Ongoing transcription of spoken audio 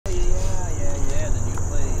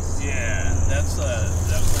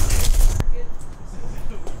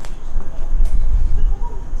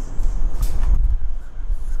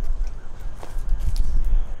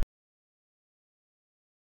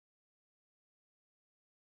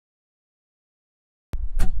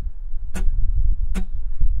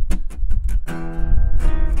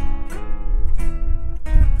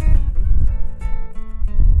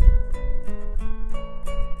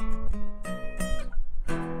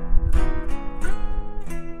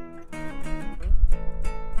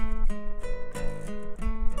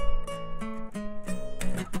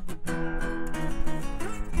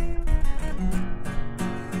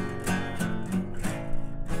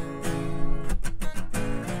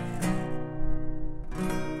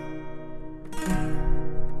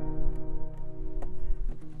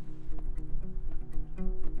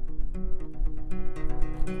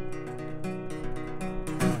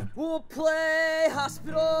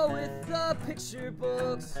go with the picture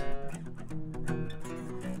books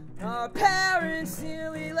our parents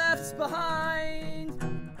nearly left behind.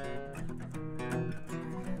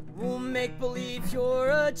 We'll make believe you're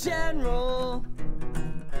a general,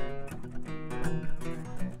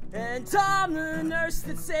 and I'm the nurse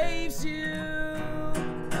that saves you.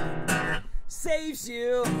 Saves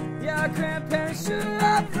you. Your grandparents sure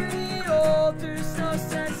are pretty old. There's no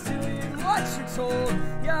sense doing what you're told.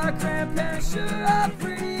 Your grandparents sure are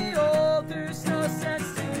pretty old. There's no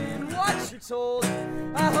sense doing what you're told.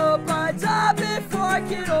 I hope I die before I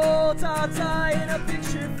get old. I'll die in a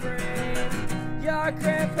picture frame. Your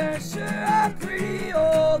grandparents sure are pretty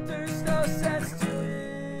old. There's no sense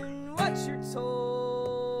doing what you're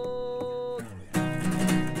told.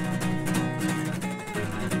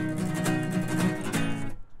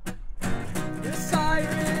 The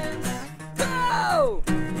sirens, go!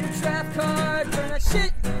 Your draft card, burn that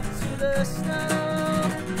shit into the snow.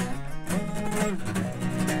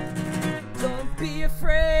 Don't be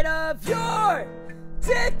afraid of your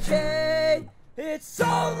decay. It's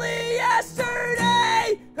only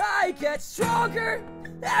yesterday. I get stronger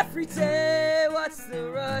every day. What's the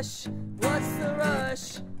rush? What's the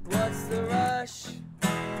rush? What's the rush?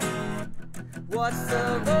 What's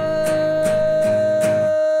the rush?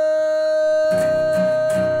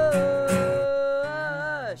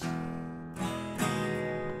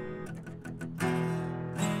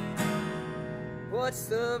 What's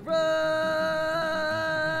the rush?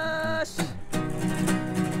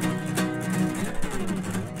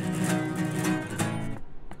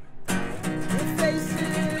 The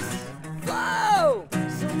faces flow,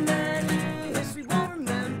 so many history won't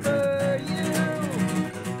remember you.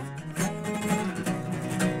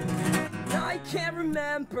 I can't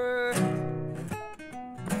remember.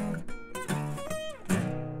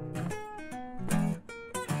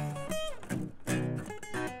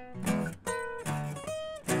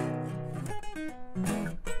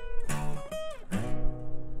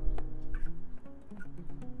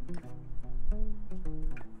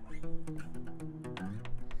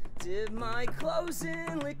 Dip my clothes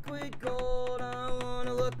in liquid gold. I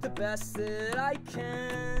wanna look the best that I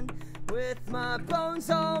can. With my bones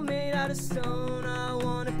all made out of stone, I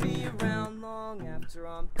wanna be around long after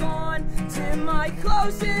I'm gone. Dip my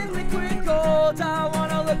clothes in liquid gold. I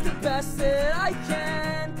wanna look the best that I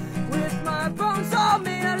can. With my bones all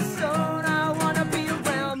made out of stone, I wanna be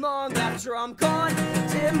around long after I'm gone.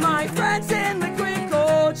 Dip my friends in liquid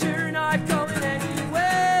gold. You're not going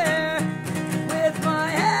anywhere. With my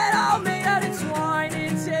head all made out of twine,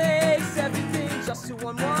 it takes everything just to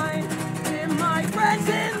unwind. Dip my friends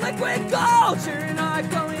in liquid gold. You're not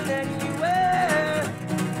going anywhere.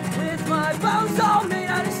 With my bones all made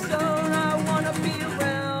out of stone, I wanna be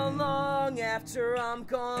around long after I'm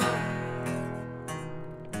gone.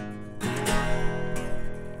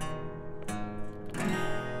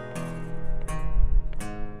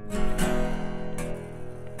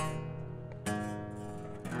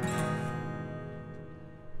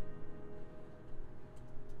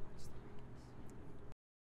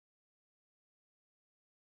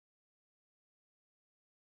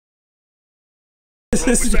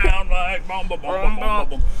 Sound like boom, boom, boom, boom,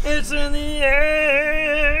 boom. It's in the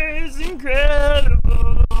air, it's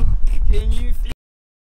incredible. Can you feel